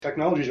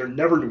Technologies are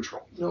never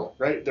neutral, No.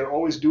 right? They're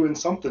always doing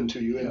something to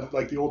you. And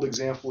like the old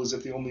example is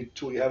if the only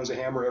tool you have is a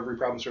hammer, every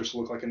problem starts to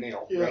look like a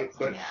nail, right?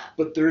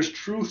 But there's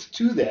truth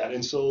to that.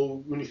 And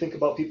so when you think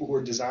about people who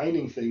are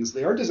designing things,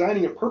 they are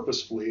designing it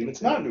purposefully, and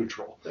it's not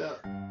neutral. Yeah.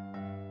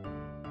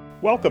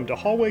 Welcome to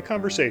Hallway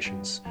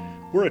Conversations.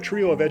 We're a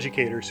trio of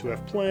educators who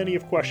have plenty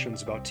of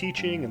questions about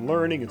teaching and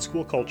learning and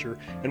school culture,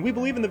 and we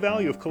believe in the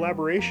value of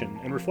collaboration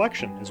and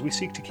reflection as we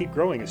seek to keep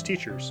growing as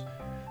teachers.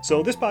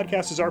 So this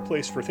podcast is our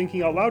place for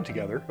thinking out loud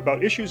together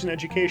about issues in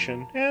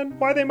education and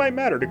why they might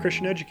matter to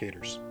Christian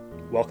educators.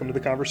 Welcome to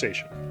the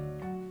conversation.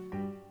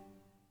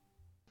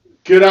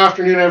 Good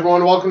afternoon,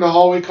 everyone. Welcome to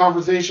Hallway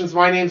Conversations.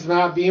 My name's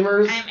Matt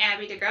Beamers. I'm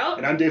Abby DeGroat.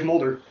 And I'm Dave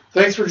Mulder.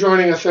 Thanks for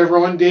joining us,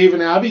 everyone. Dave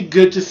and Abby,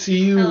 good to see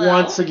you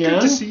once again.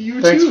 Good to see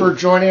you, Thanks too. for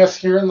joining us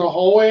here in the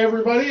hallway,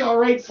 everybody. All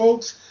right,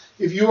 folks,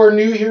 if you are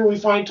new here, we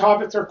find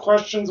topics or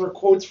questions or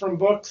quotes from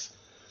books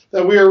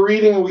that we are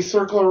reading, and we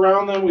circle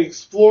around them. We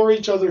explore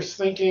each other's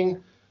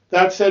thinking.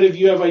 That said, if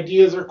you have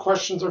ideas or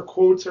questions or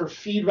quotes or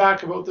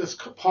feedback about this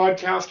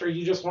podcast, or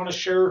you just want to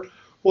share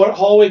what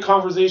hallway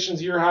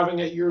conversations you're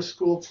having at your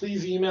school,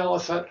 please email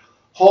us at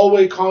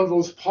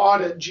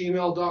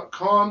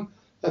hallwayconvospod@gmail.com.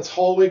 That's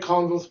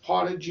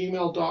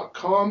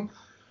hallwayconvospod@gmail.com.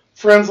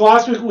 Friends,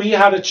 last week we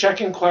had a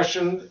check-in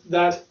question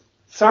that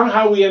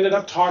somehow we ended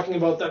up talking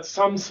about that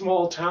some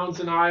small towns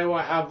in Iowa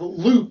have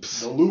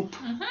loops. The loop.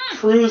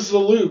 Cruise the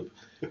loop.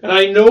 And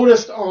I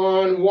noticed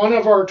on one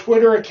of our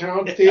Twitter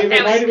accounts, Dave,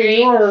 it might have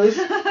been yours,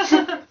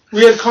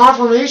 we had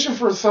confirmation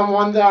for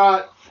someone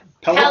that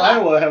Pella,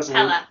 Iowa has a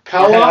loop.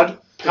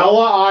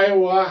 Pella,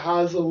 Iowa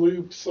has a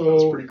loop. So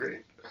that's pretty great.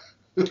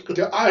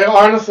 I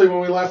honestly, when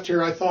we left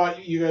here, I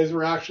thought you guys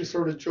were actually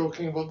sort of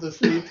joking about this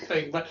loop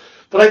thing. But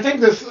I think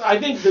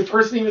the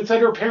person even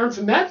said her parents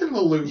met in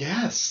the loop.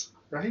 Yes.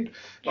 Right?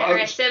 Or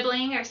a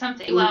sibling or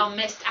something. Well,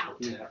 missed out.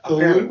 Yeah,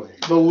 apparently.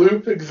 The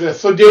loop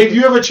exists. So, Dave,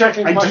 you have a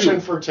check-in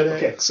question for today.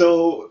 Okay,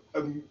 so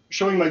I'm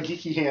showing my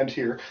geeky hand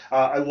here.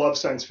 I love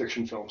science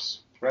fiction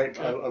films, right?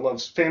 I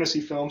love fantasy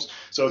films.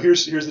 So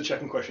here's the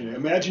check-in question.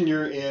 Imagine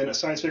you're in a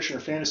science fiction or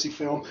fantasy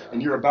film, and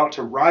you're about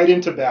to ride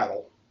into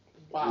battle.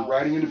 Wow. You're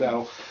riding into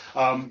battle.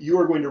 You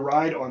are going to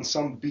ride on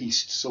some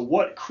beast. So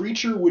what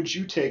creature would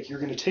you take? You're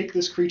going to take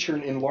this creature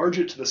and enlarge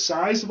it to the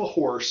size of a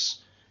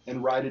horse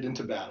and ride it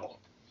into battle.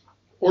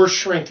 Or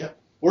shrink it.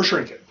 Or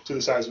shrink it to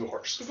the size of a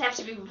horse. Does it have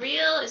to be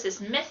real? Is this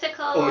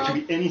mythical? Oh, it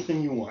could be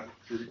anything you want.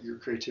 Your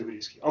creativity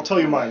is key. I'll tell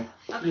you mine.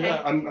 Okay.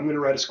 Yeah. I'm going to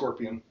ride a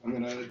scorpion. I'm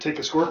going to take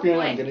a scorpion,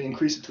 I'm going to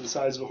increase it to the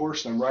size of a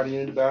horse, and I'm riding it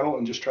into battle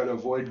and just try to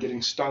avoid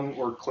getting stung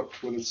or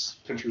clipped with its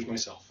pincers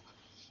myself.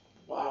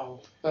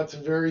 Wow, that's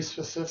very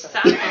specific.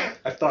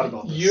 I've thought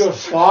about this. You have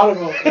thought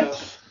about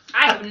this.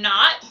 I have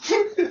not.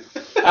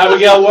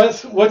 Abigail,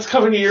 what's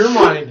coming to your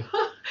mind?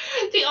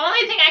 The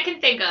only thing I can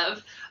think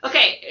of.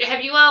 Okay,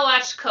 have you all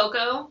watched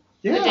Coco?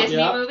 Yeah. The Disney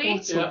Yeah. movie?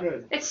 It's so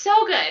good. It's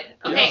so good.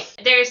 Okay, Yes.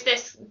 there's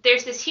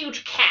this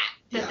huge cat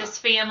that Yeah. this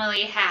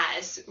family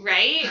has,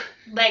 right?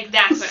 Like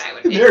that's what I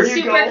would do. There It's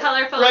you super go.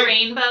 colorful Right.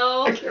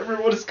 rainbow. I can't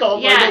remember what it's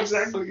called, but I know Yes.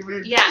 exactly what you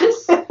mean.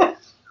 Yes.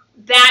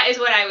 That is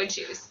what I would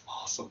choose.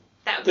 Awesome.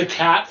 That would The be mine.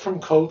 cat from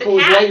The Coco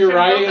is cat what you're from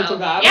riding Coco. into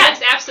battle?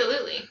 Yes,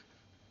 absolutely.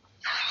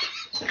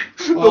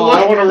 Oh,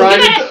 I want to ride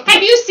into...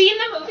 Have you seen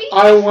the movie?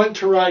 I want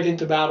to ride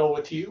into battle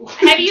with you.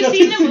 Have you Just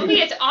seen to the see movie?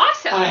 it. It's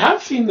awesome. I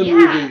have seen the Yeah.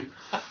 movie.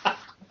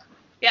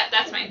 Yeah,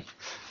 that's mine.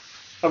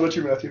 How about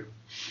you, Matthew?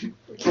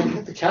 Can't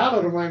get the cat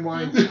out of my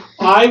mind.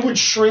 I would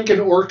shrink an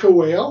orca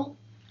whale,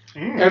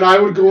 Mm. and I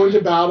would go into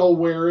battle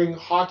wearing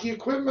hockey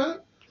equipment,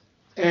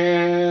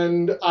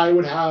 and I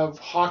would have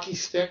hockey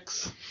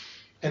sticks,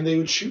 and they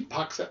would shoot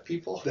pucks at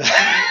people.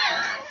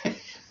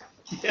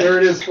 There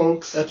it is,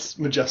 folks. That's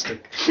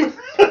majestic.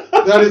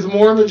 That is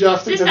more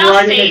majestic Does than this all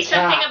riding say a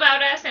something cat.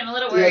 about us? I'm a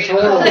little Yeah, worried.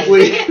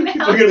 totally.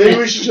 About Maybe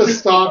we should just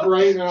stop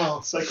right now.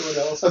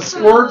 Psychoanalysis. A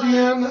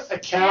scorpion, a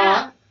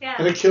cat, Yeah.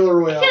 and a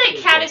killer whale. I feel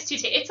like cat is too.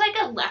 It's like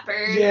a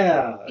leopard.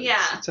 Yeah. Yeah.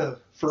 It's a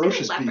It's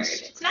ferocious like a leopard.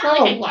 beast. It's not It's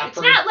like not a. a It's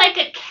leopard. not like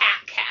a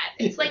cat.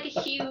 It's like a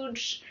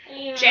huge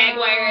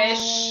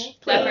jaguarish,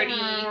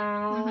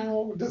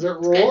 leopardy. Does it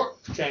roar?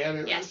 Okay,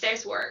 anyways. Yes,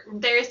 there's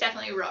there is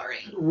definitely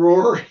roaring.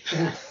 Roaring.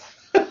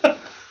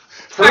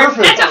 Hard,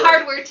 Perfect. that's a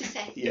hard word to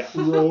say. Yeah.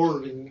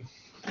 Roaring.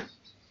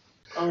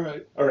 All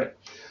right. All right.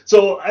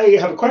 So I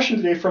have a question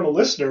today from a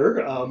listener,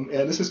 and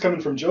this is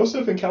coming from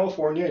Joseph in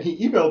California, and he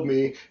emailed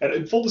me. And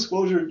in full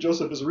disclosure,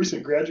 Joseph is a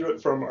recent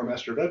graduate from our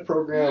Master of Ed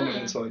program,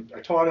 and so I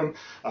taught him.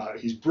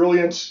 He's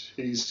brilliant.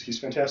 He's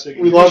fantastic.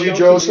 We love you,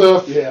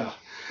 Joseph. Yeah.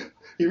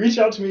 He reached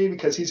out to me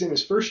because he's in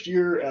his first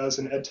year as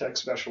an ed tech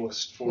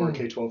specialist for a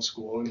K-12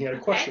 school, and he had a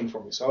question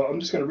for me. So I'm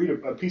just going to read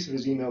a piece of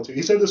his email to you.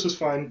 He said this was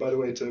fine, by the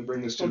way, to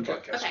bring this to the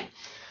podcast. Okay.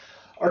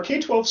 Our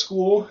K-12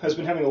 school has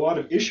been having a lot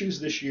of issues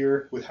this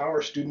year with how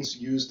our students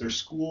use their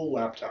school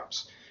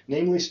laptops.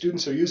 Namely,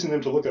 students are using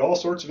them to look at all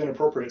sorts of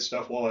inappropriate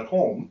stuff while at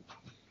home,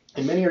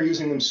 and many are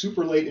using them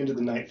super late into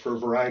the night for a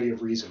variety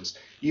of reasons,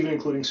 even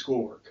including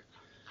schoolwork.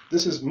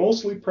 This is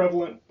most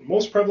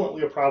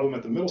prevalently a problem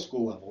at the middle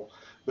school level,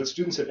 but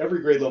students at every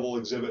grade level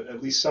exhibit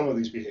at least some of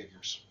these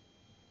behaviors.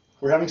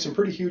 We're having some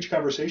pretty huge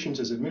conversations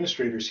as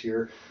administrators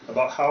here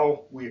about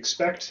how we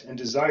expect and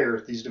desire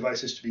these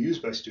devices to be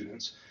used by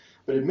students,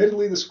 but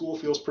admittedly the school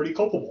feels pretty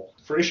culpable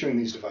for issuing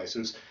these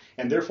devices,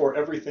 and therefore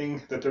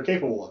everything that they're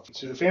capable of,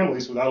 to the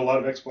families without a lot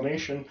of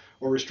explanation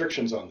or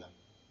restrictions on them.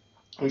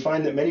 We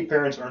find that many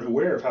parents aren't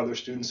aware of how their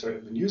students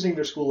have been using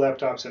their school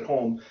laptops at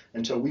home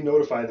until we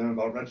notify them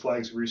about red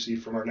flags we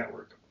receive from our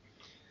network.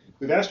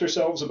 We've asked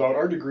ourselves about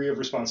our degree of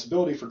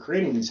responsibility for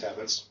creating these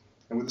habits,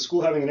 and with the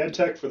school having an ed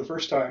tech for the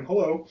first time,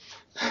 hello,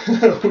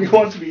 we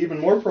want to be even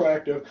more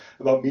proactive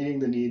about meeting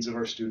the needs of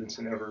our students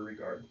in every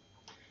regard.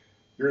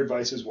 Your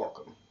advice is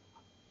welcome.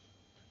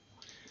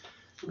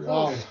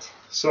 Wow.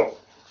 So,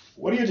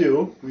 what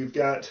do? We've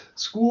got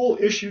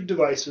school-issued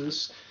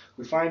devices.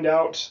 We find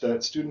out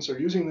that students are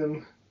using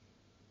them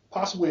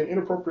possibly in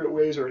inappropriate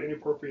ways or at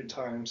inappropriate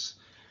times.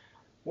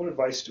 What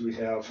advice do we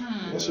have?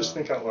 Let's just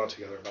think out loud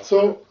together about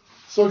that.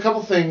 So a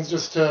couple things,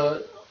 just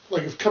to,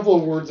 like, a couple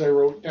of words I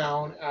wrote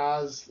down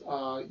as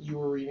you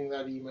were reading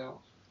that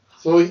email.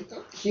 So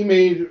he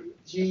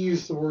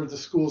used the word the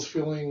school's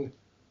feeling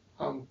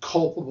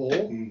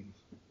culpable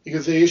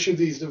because they issued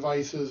these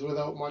devices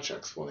without much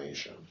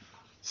explanation.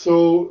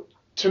 So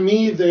to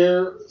me,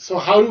 so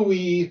how do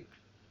we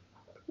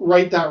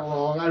right that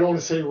wrong? I don't want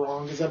to say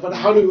wrong, but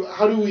how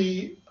do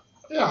we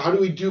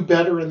do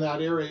better in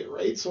that area,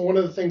 right? So one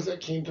of the things that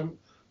came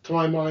to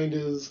my mind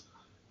is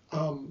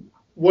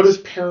what does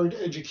parent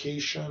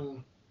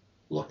education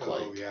look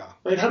like? Oh, yeah.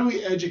 Right? How do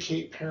we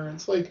educate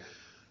parents? Like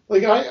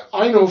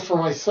I know for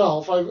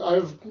myself,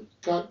 I've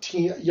got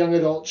young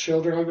adult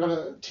children, I've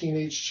got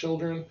teenage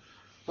children.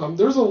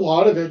 There's a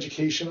lot of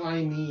education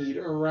I need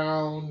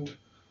around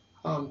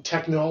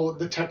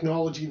the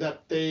technology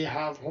that they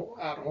have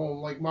at home.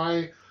 Like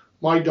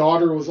my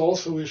daughter was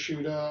also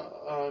issued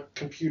a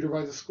computer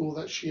by the school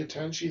that she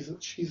attends.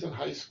 She's in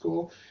high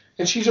school,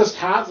 and she just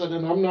has it.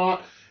 And I'm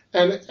not.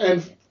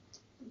 And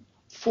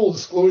full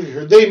disclosure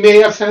here, they may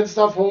have sent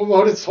stuff home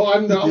about it, so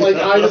I'm not like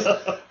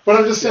But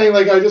I'm just saying,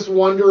 like, I just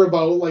wonder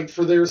about, like,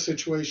 for their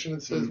situation.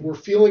 It says we're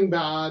feeling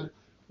bad.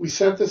 We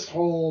sent this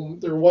home.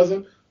 There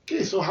wasn't.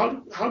 Okay, so how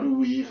do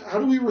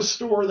we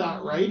restore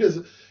that, right?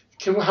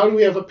 How do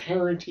we have a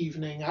parent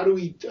evening? How do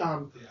we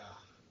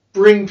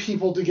bring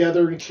people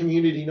together in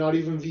community, not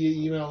even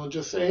via email, and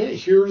just say, hey,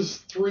 here's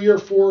 3 or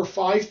 4 or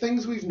 5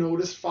 things we've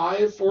noticed,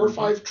 4 or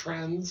 5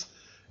 trends,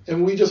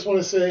 and we just want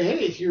to say,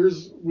 hey,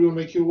 we'll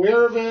make you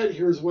aware of it.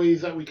 Here's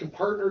ways that we can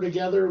partner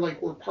together,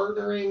 like we're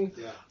partnering.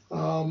 Yeah.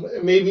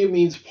 Maybe it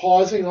means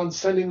pausing on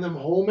sending them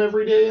home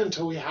every day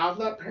until we have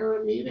that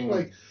parent meeting.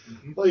 Like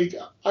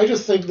I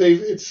just think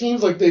it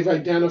seems like they've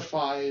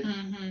identified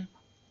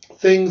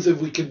things.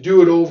 If we could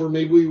do it over,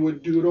 maybe we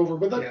would do it over.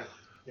 But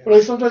But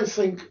I sometimes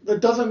think that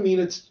doesn't mean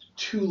it's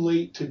too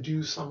late to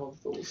do some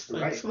of those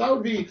things. Right.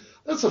 So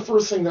that's the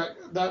first thing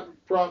that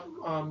brought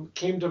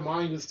came to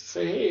mind, is to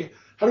say, hey,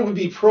 how do we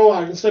be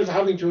proactive instead of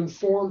having to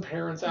inform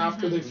parents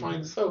after they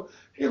find this out?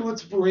 Hey,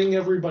 let's bring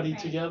everybody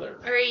together.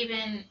 Or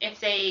even if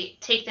they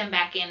take them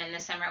back in the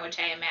summer, which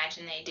I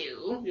imagine they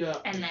do,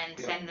 and then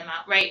send them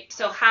out, right?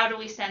 So how do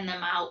we send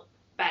them out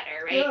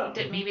better, right?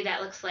 Yeah. Maybe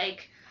that looks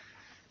like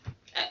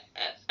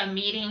a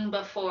meeting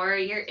before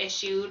you're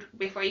issued,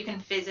 before you can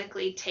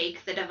physically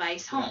take the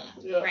device home,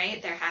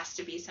 right? There has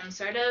to be some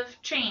sort of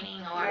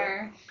training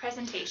or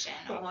presentation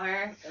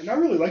or... And I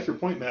really like your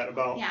point, Matt,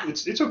 about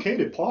it's okay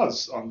to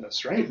pause on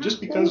this, right?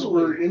 Just because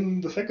we're in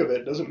the thick of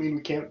it doesn't mean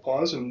we can't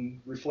pause and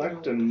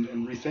reflect and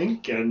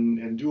rethink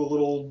and do a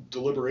little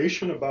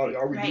deliberation about,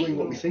 are we doing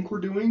what we think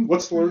we're doing?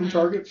 What's the learning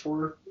target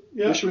for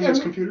issuing these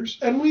computers?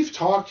 And we've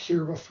talked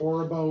here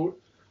before about,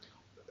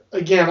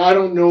 again, I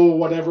don't know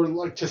whatever,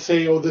 like, to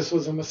say, oh, this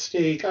was a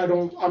mistake.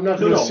 I'm not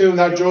going to assume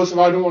that, Joseph.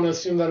 I don't want to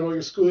assume that about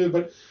your school.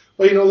 But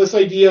this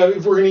idea,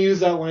 if we're going to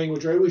use that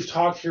language, right? We've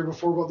talked here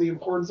before about the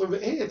importance of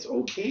it. Hey, it's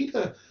okay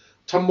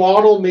to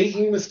model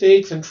making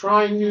mistakes and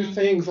trying new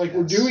things. Like,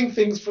 we're doing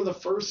things for the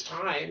first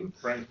time.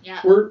 Right. Yeah.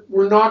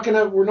 We're not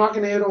gonna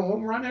hit a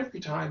home run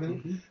every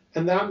time,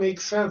 and that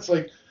makes sense.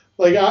 I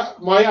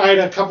had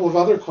a couple of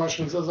other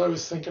questions as I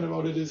was thinking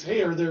about it. Is,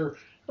 hey, are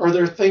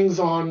there things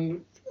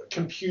on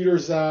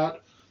computers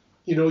that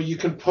you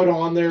can put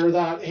on there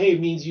that, hey,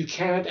 means you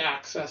can't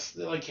access,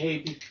 like,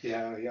 hey,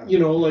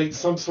 like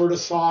some sort of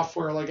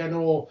software. Like, I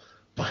know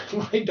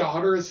my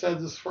daughter has said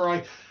this before,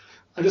 I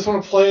just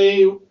want to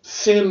play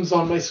Sims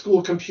on my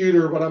school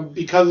computer, but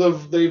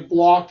because they've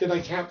blocked it,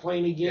 I can't play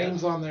any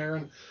games on there.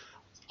 And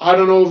I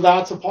don't know if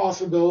that's a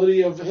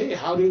possibility of, hey,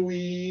 how do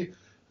we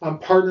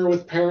partner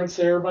with parents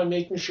there by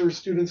making sure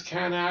students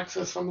can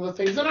access some of the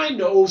things. And I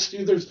know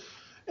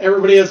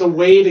everybody has a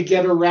way to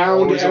get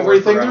around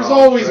everything. There's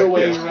always a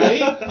way,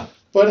 right?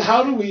 But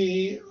how do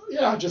we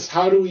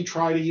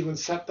try to even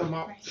set them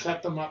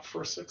up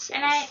for success?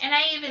 And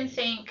I even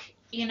think,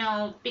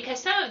 because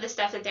some of the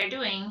stuff that they're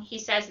doing, he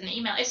says in the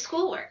email, is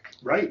schoolwork.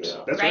 Right.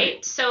 Yeah. That's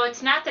right. So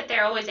it's not that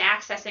they're always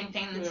accessing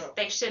things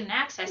they shouldn't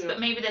access, but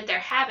maybe that their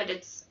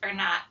habits are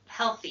not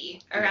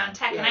healthy around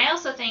tech. Yeah. And I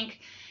also think,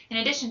 in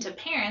addition to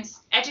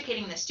parents,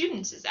 educating the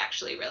students is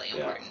actually really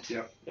important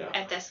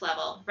at this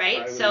level,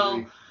 right? So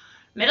agree.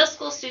 middle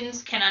school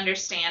students can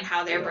understand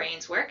how their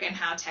brains work and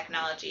how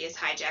technology is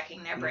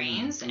hijacking their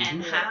brains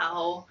and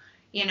how,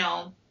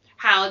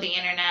 how the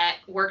internet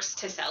works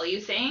to sell you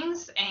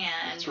things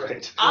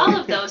and all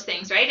of those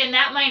things, right? And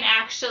that might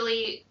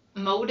actually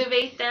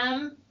motivate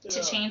them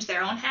to change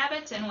their own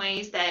habits in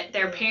ways that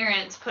their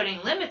parents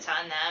putting limits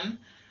on them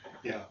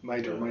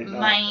might or might not.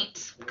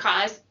 Might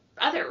cause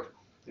other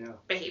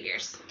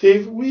behaviors.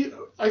 Dave,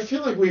 I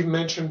feel like we've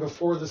mentioned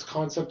before this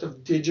concept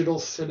of digital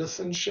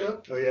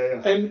citizenship. Oh,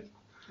 yeah. And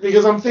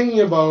because I'm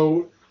thinking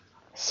about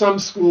some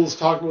schools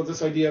talk about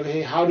this idea of,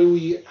 hey, how do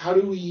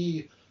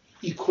we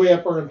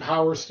equip or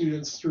empower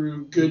students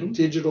through good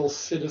digital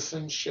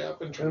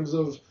citizenship in terms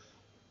of,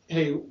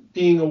 hey,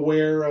 being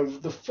aware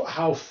of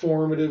how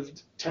formative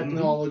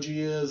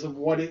technology is, of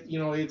what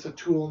it's a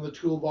tool in the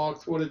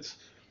toolbox, what it's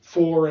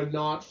for and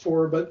not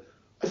for. But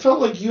I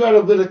felt like you had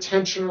a bit of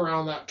tension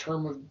around that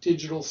term of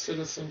digital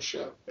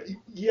citizenship.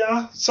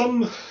 Yeah,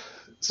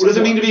 what does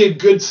it mean to be a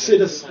good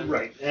citizen?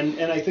 Right, and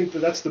I think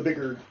that's the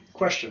bigger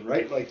question,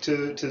 right? Like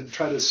to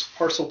try to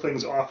parcel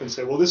things off and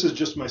say, well, this is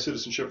just my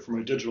citizenship for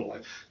my digital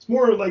life. It's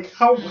more like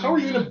how are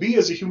you going to be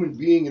as a human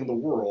being in the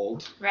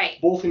world, right?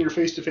 Both in your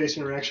face-to-face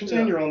interactions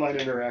and your online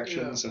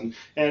interactions, and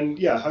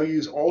how you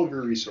use all of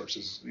your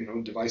resources,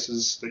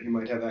 devices that you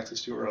might have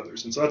access to or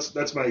others. And so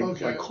that's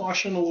my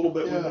caution a little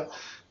bit with that.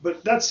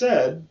 But that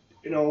said,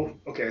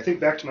 I think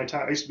back to my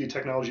time. I used to be a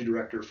technology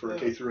director for a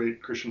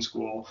K-8 Christian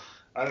school.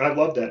 And I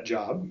loved that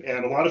job,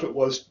 and a lot of it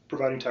was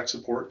providing tech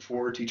support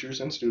for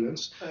teachers and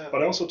students,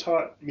 but I also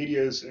taught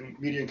media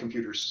and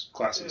computers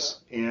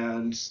classes,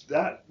 and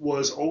that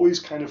was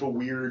always kind of a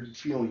weird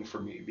feeling for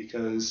me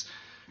because,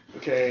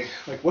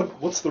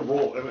 what's the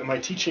role? Am I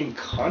teaching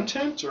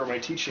content, or am I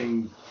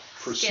teaching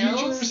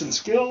procedures and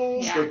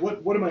skills? Yeah.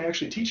 What am I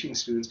actually teaching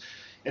students?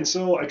 And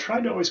so I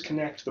tried to always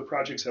connect the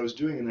projects I was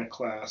doing in that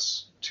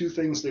class to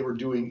things they were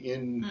doing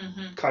in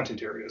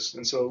content areas,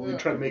 and so we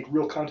tried to make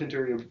real content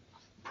area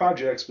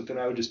projects, but then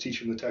I would just teach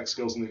them the tech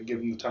skills and then give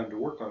them the time to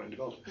work on it and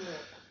develop it.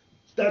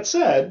 That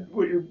said,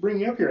 what you're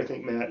bringing up here, I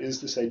think, Matt,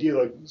 is this idea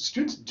like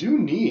students do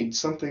need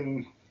some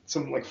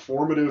like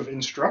formative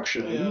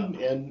instruction,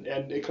 and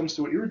it comes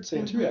to what you were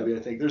saying too, Abby. I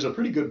think there's a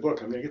pretty good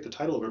book. I'm going to get the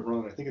title of it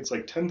wrong. I think it's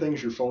like 10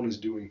 Things Your Phone is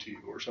Doing to You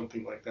or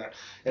something like that.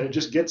 And it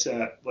just gets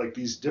at like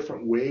these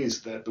different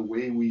ways that the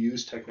way we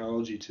use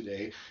technology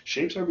today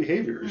shapes our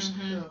behaviors.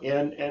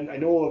 And I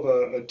know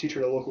of a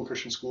teacher at a local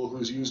Christian school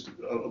who's used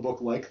a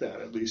book like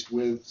that, at least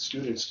with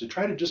students, to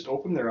try to just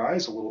open their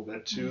eyes a little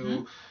bit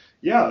to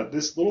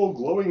this little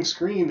glowing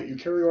screen that you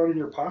carry around in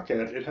your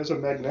pocket, it has a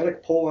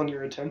magnetic pull on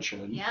your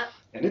attention.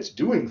 And it's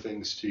doing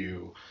things to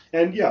you.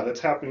 And that's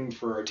happening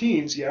for our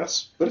teens,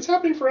 yes, but it's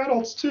happening for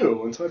adults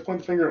too. And so I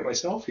point the finger at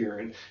myself here,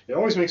 and it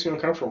always makes me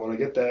uncomfortable when I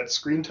get that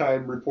screen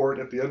time report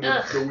at the end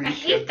of the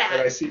week and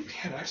I see,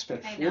 man, I've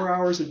spent 4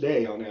 hours a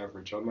day on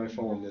average on my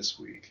phone this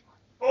week.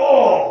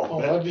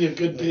 That'd be a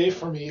good day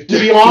for me, to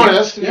be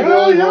honest. And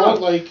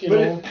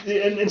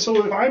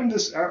so if I'm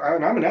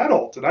and I'm an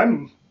adult, and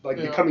I'm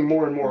becoming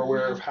more and more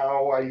aware of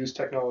how I use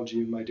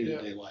technology in my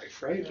day-to-day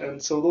life, right? And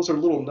so those are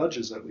little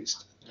nudges, at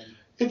least.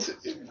 It's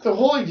the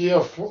whole idea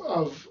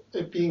of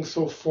it being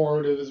so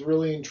formative is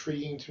really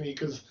intriguing to me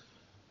because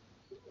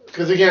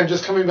again,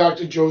 just coming back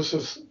to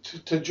Joseph's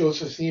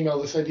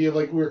email, this idea of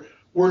like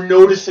we're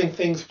noticing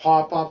things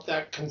pop up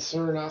that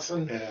concern us,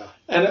 and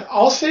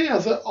I'll say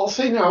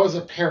now as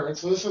a parent,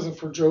 so this isn't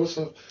for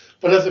Joseph,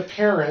 but as a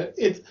parent,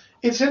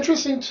 it's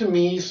interesting to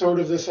me, sort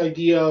of this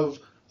idea of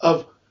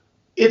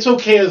it's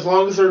okay as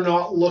long as they're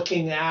not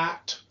looking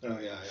at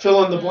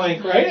fill in the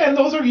blank, right? And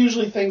those are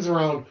usually things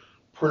around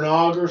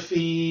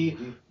pornography,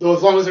 though,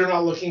 as long as they're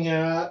not looking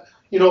at,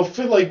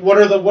 like what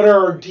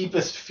are our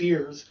deepest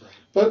fears.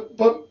 But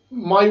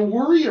my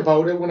worry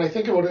about it, when I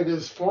think about it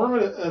as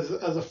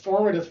a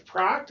formative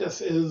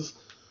practice, is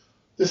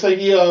this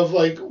idea of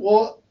like,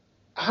 well,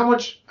 how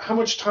much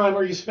time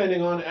are you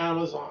spending on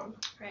Amazon?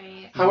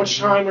 Right. How much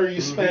time are you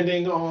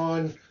spending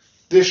on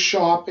this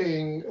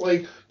shopping?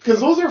 Like, because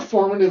those are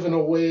formative in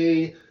a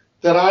way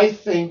that I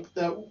think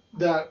that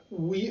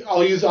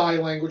I'll use I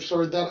language,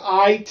 that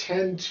I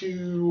tend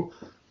to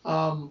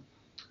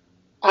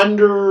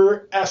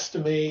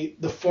underestimate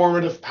the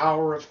formative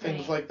power of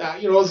things like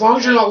that. As long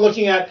as you're not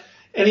looking at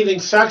anything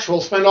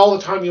sexual, spend all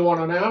the time you want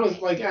on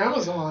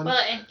Amazon.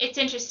 Well, and it's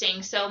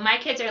interesting. So my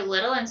kids are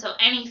little, and so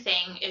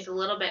anything is a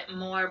little bit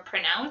more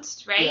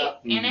pronounced, right,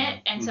 in it.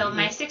 And so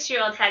my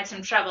 6-year-old had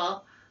some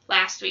trouble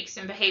last week,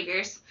 some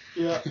behaviors.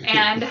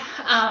 And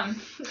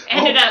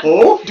ended up.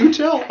 Oh, do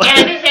tell.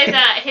 And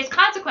his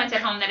consequence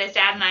at home that his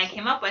dad and I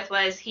came up with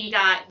was he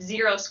got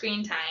 0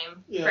 screen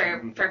time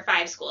for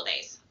 5 school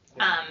days.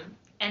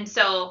 And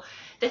so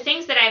the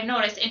things that I've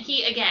noticed, and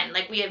he, again,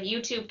 like we have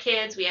YouTube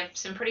Kids, we have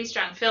some pretty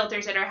strong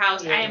filters at our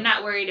house. I am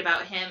not worried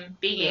about him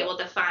being able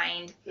to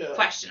find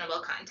questionable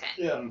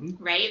content,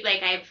 right?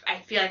 Like I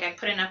feel like I've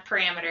put enough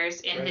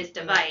parameters in his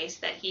device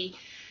that he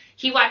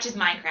watches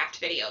Minecraft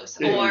videos,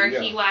 or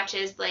he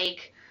watches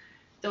like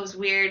those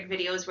weird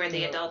videos where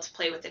the adults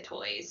play with the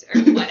toys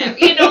or whatever.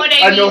 You know what I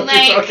mean? I know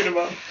what you're talking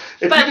about.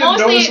 If but you didn't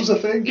know this was a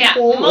thing,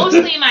 people...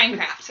 mostly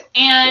Minecraft.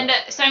 And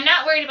so I'm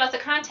not worried about the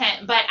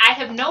content, but I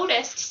have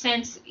noticed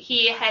since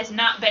he has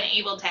not been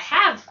able to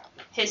have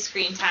his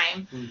screen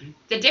time,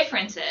 the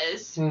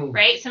differences,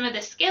 right? Some of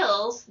the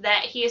skills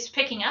that he is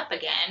picking up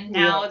again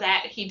now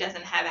that he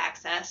doesn't have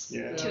access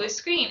to a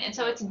screen. And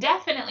so it's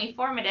definitely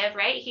formative,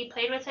 right? He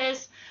played with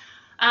his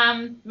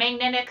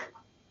magnetic,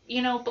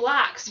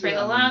 blocks for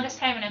the longest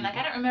time. And I'm like,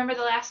 I don't remember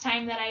the last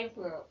time that I've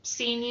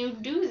seen you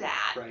do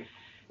that. Right.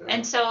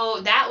 And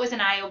so that was an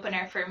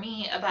eye-opener for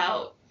me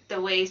about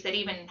the ways that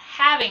even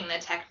having the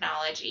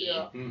technology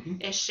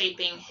is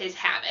shaping his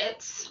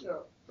habits. Yeah.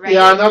 Right?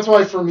 Yeah, and that's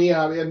why for me,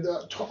 Abby, and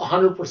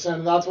 100%,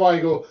 and that's why I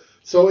go,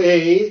 so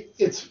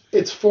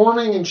it's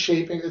forming and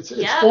shaping. It's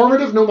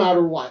formative no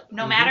matter what.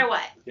 No matter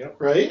what. Yep.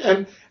 Right?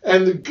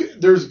 And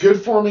there's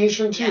good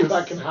formation too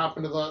that can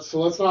happen to that.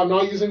 So I'm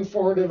not using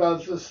formative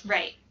as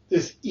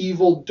this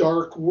evil,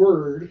 dark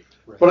word.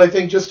 Right. But I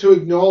think just to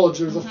acknowledge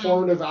there's a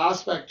formative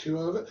aspect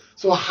to it.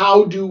 So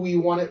how do we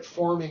want it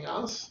forming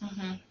us?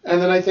 And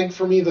then I think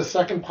for me the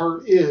second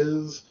part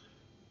is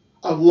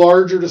a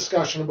larger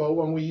discussion about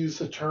when we use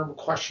the term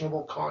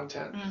questionable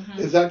content.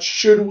 Is that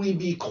should we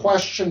be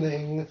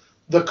questioning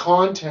the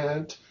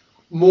content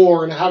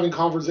more and having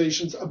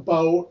conversations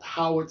about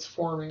how it's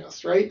forming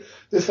us, right?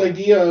 This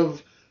idea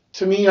of,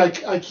 to me,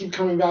 I keep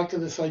coming back to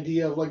this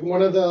idea of like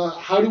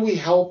how do we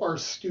help our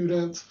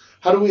students,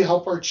 how do we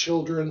help our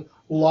children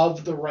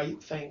love the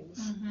right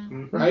things,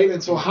 right?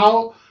 And so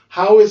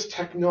how is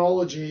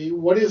technology,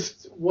 what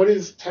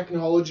is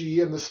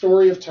technology and the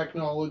story of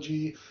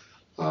technology,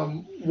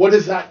 what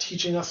is that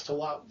teaching us to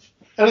love?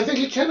 And I think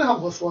it can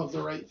help us love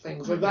the right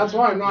things. Like that's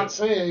why I'm not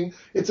saying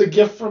it's a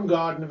gift from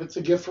God, and if it's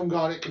a gift from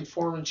God, it can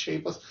form and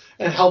shape us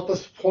and help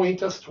us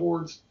point us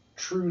towards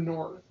true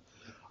north.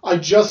 I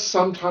just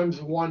sometimes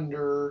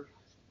wonder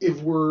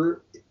if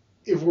we're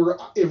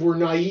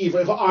naive,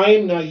 if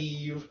I'm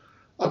naive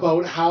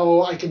about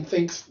how I can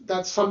think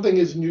that something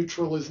is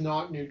neutral is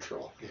not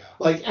neutral. Yeah.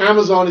 Like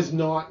Amazon is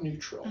not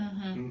neutral,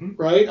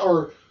 right?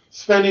 Or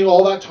spending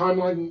all that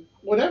time on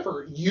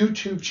whatever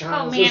YouTube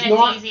channels is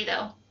not. It's easy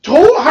though.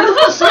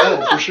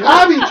 100%. For sure.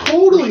 Abby,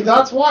 totally.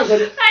 That's why.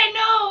 But I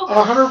know.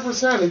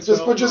 100%. It's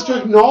just, but just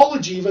to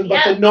acknowledge even,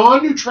 but the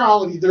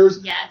non-neutrality. That's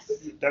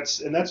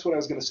what I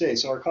was going to say.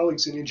 So our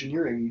colleagues in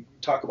engineering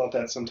talk about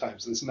that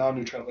sometimes. This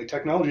non-neutrality. Like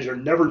technologies are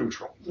never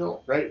neutral.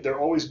 No. Right? They're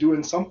always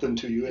doing something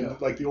to you.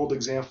 And like the old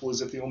example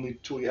is if the only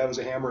tool you have is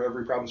a hammer,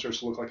 every problem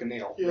starts to look like a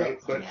nail. Yeah.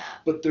 Right?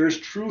 But there's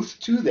truth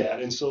to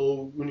that. And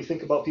so when you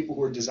think about people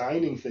who are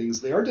designing things,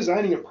 they are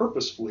designing it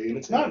purposefully, and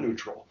it's not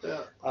neutral.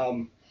 Yeah.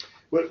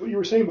 What you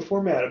were saying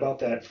before, Matt, about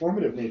that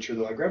formative nature,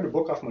 though, I grabbed a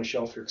book off my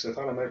shelf here because I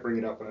thought I might bring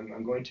it up, and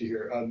I'm going to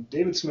here.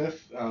 David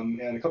Smith and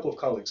a couple of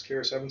colleagues,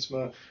 Kara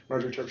Sevensma,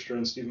 Marjorie Terpstra,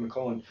 and Stephen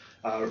McCullen,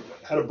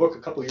 had a book a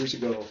couple of years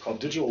ago called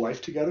Digital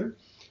Life Together.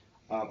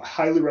 I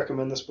highly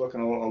recommend this book,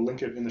 and I'll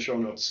link it in the show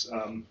notes.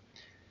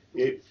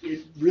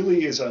 It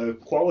really is a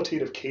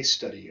qualitative case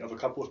study of a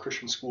couple of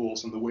Christian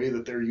schools and the way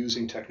that they're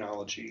using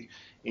technology.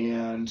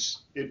 And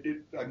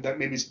that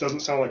maybe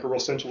doesn't sound like a real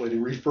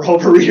scintillating read for all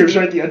of our readers,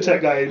 right? The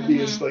EdTech guy in me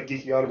is like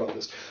geeking out about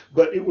this.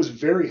 But it was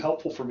very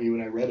helpful for me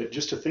when I read it,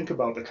 just to think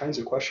about the kinds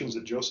of questions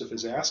that Joseph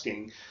is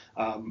asking.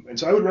 And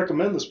so I would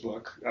recommend this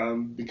book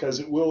because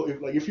it will,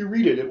 if you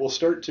read it, it will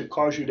start to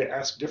cause you to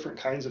ask different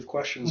kinds of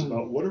questions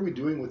about what are we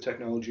doing with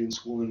technology in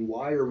school and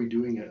why are we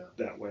doing it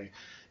that way.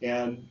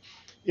 And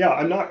yeah,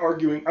 I'm not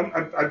arguing.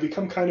 I've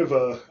become kind of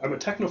I'm a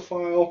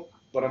technophile,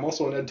 but I'm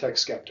also an EdTech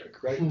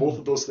skeptic, right? Both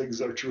of those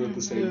things are true at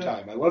the same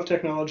time. I love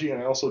technology,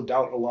 and I also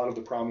doubt a lot of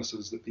the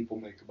promises that people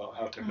make about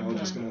how technology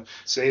is going to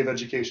save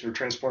education or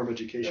transform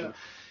education.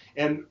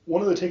 Yeah. And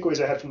one of the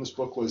takeaways I had from this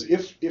book was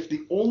if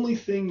the only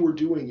thing we're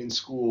doing in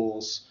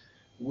schools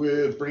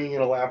with bringing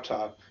in a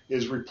laptop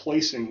is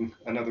replacing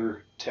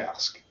another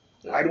task,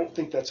 I don't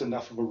think that's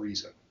enough of a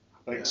reason.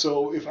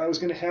 So if I was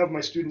going to have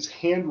my students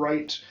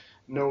handwrite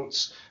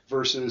notes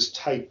versus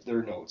type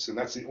their notes, and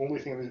that's the only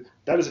thing.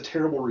 That is a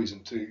terrible reason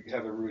to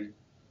have everybody,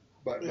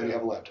 but you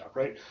have a laptop,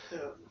 right?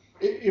 Yeah.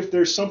 If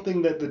there's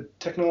something that the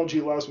technology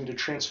allows me to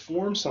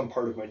transform some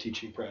part of my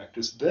teaching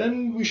practice,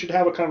 then we should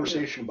have a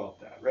conversation about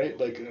that, right?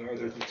 Like, are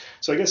there things?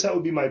 So I guess that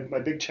would be my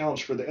big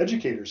challenge for the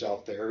educators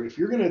out there. If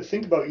you're going to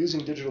think about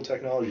using digital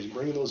technologies and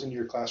bringing those into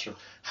your classroom,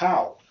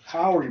 how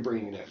are you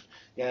bringing it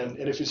in? And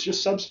if it's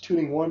just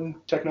substituting one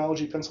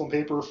technology, pencil and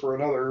paper, for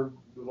another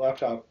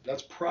laptop,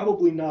 that's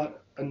probably not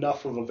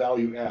enough of a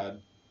value add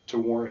to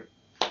warrant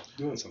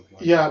doing something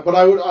like that. But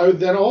I would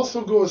then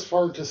also go as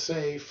far to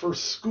say for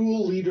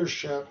school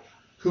leadership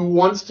who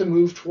wants to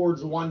move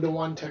towards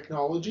one-to-one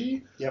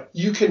technology,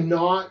 you should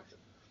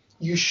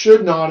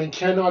not and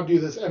cannot do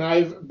this. And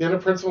I've been a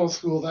principal in a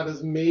school that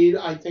has made,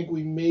 I think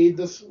we made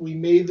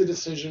the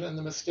decision, and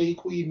the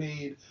mistake we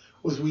made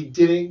was we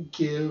didn't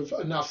give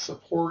enough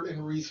support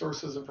and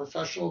resources and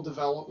professional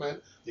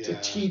development to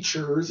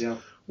teachers. Yeah.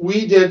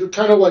 We did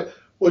kind of what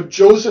what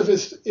Joseph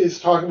is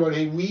talking about,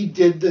 hey, we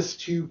did this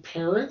to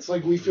parents,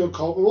 like we feel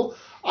culpable.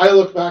 I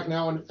look back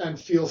now and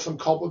feel some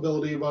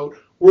culpability about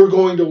we're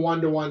going to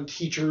one-to-one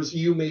teachers,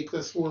 you make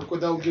this work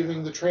without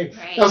giving the training.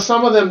 Right. Now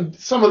some of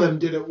them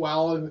did it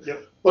well,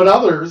 but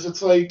others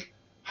it's like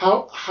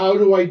how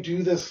do I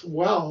do this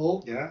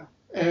well? Yeah.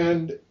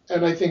 And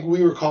I think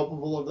we were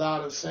culpable of that,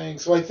 of saying,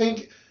 so I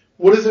think,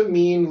 what does it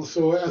mean,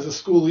 so as a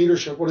school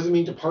leadership, what does it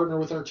mean to partner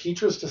with our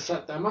teachers to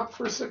set them up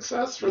for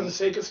success for the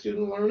sake of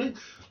student learning?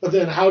 But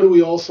then how do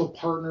we also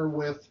partner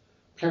with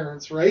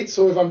parents, right?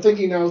 So if I'm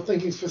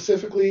thinking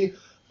specifically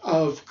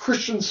of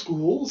Christian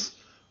schools,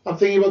 I'm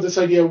thinking about this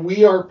idea,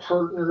 we are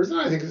partners, and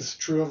I think this is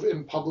true of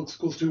in public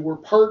schools too, we're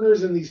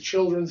partners in these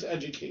children's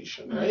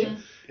education, right?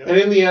 Mm-hmm. Yep. And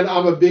in the end,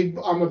 I'm a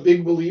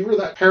big believer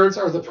that parents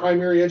are the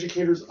primary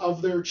educators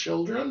of their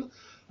children.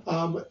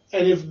 And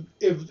if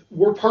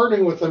we're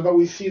partnering with them, but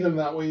we see them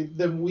that way,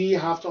 then we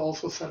have to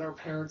also set our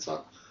parents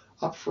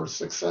up for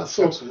success.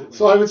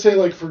 So I would say,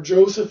 like for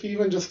Joseph,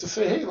 even just to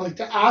say, hey, like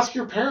to ask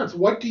your parents,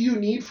 what do you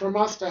need from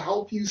us to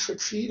help you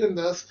succeed in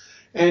this?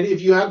 And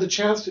if you had the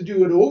chance to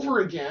do it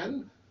over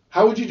again,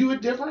 how would you do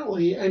it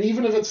differently? And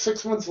even if it's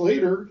 6 months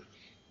later,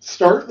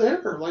 start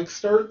there.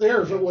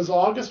 If it was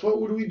August,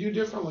 what would we do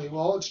differently?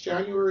 Well, it's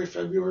January,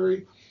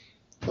 February.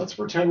 Let's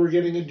pretend we're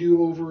getting a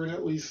do-over and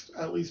at least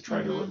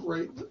try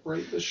to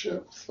right the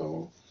ship.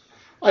 So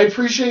I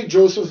appreciate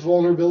Joseph's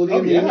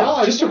vulnerability.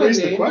 Just to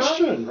raise the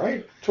question,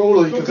 right?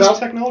 Totally. Because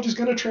technology is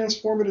going to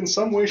transform it in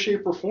some way,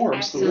 shape, or form.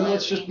 Absolutely. So then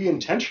let's just be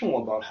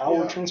intentional about how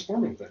we're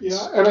transforming things.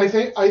 Yeah, and I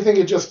think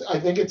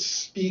it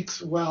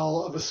speaks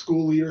well of a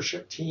school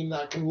leadership team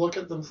that can look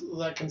at them,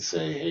 that can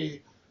say,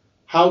 hey,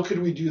 how could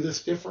we do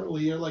this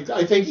differently? Or like,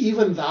 I think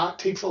even that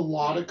takes a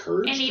lot of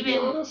courage. And even, to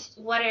be honest,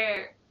 what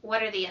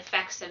are the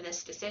effects of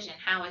this decision?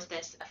 How is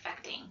this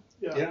affecting?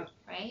 Yeah.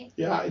 Right?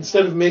 Yeah,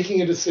 instead of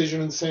making a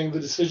decision and saying the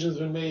decision's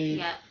been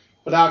made,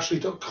 but actually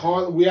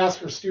we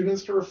ask our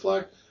students to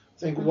reflect. I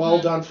think well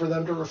done for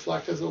them to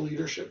reflect as a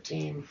leadership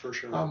team for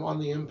sure on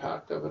the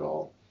impact of it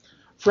all.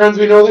 Friends,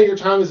 we know that your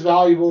time is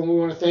valuable, and we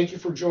want to thank you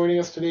for joining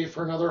us today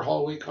for another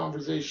hallway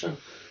conversation.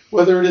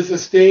 Whether it is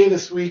this day,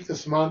 this week,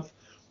 this month,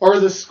 or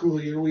this school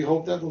year, we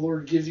hope that the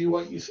Lord gives you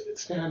what you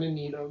stand in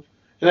need of.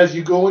 And as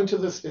you go into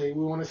this day,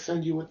 we want to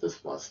send you with this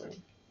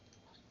blessing.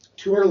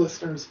 To our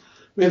listeners,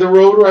 may the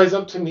road rise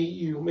up to meet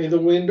you. May the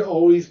wind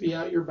always be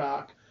at your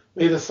back.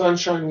 May the sun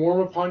shine warm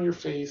upon your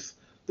face.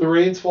 The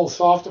rains fall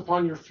soft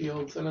upon your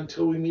fields. And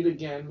until we meet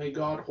again, may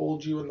God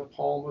hold you in the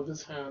palm of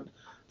his hand.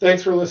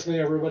 Thanks for listening,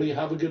 everybody.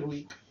 Have a good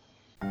week.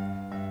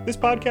 This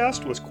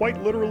podcast was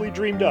quite literally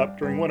dreamed up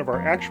during one of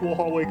our actual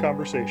hallway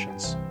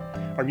conversations.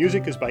 Our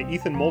music is by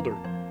Ethan Mulder.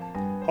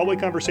 Hallway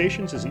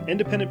Conversations is an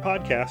independent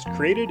podcast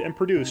created and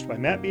produced by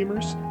Matt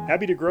Beamers,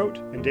 Abby DeGroat,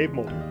 and Dave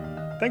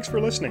Mulder. Thanks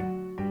for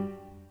listening.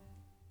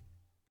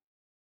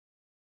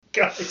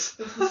 Guys,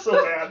 this is so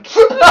bad.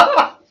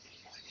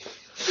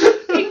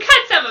 You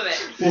cut some of it.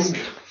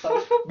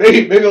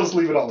 Maybe I'll just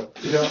leave it all in.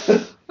 Yeah.